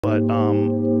But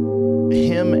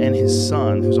him and his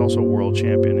son, who's also a world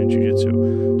champion in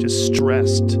Jiu-Jitsu, just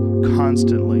stressed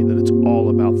constantly that it's all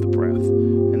about the breath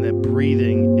and that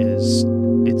breathing it's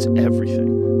everything.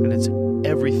 And it's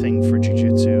everything for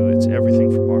Jiu-Jitsu, it's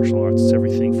everything for martial arts, it's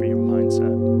everything for your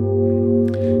mindset.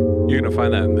 You're going to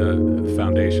find that in the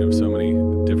foundation of so many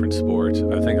different sports.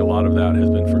 I think a lot of that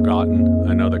has been forgotten.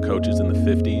 I know that coaches in the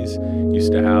 50s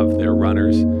used to have their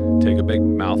runners take a big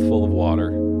mouthful of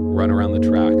water, run around the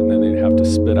track, and then they'd have to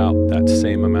spit out that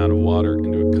same amount of water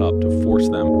into a cup to force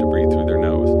them to breathe through their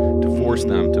nose, to force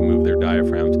them to move their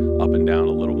diaphragms up and down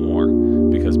a little more,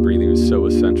 because breathing is so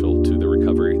essential to their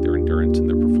recovery, their endurance, and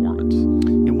their performance.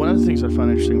 And one of the things I found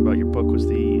interesting about your book was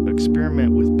the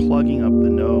experiment with plugging up the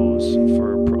nose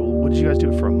for, what did you guys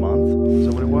do it for a month? Is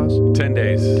that what it was? 10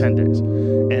 days. 10 days.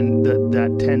 And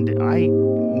that 10 days,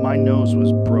 my nose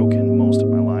was broken most of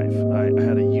my life. I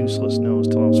had a useless nose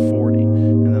till I was 40,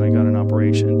 and then I got an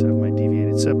operation to have my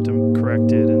deviated septum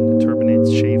corrected and the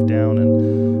turbinates shaved down,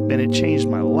 and it changed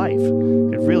my life.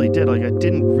 It really did. Like, I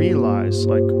didn't realize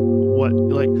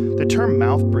the term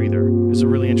mouth breather is a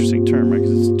really interesting term, right?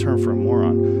 Because it's a term for a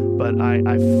moron. But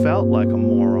I felt like a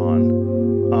moron.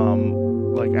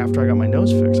 Like after I got my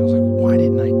nose fixed, I was like, why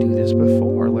didn't I do this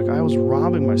before? Like, I was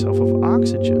robbing myself of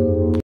oxygen.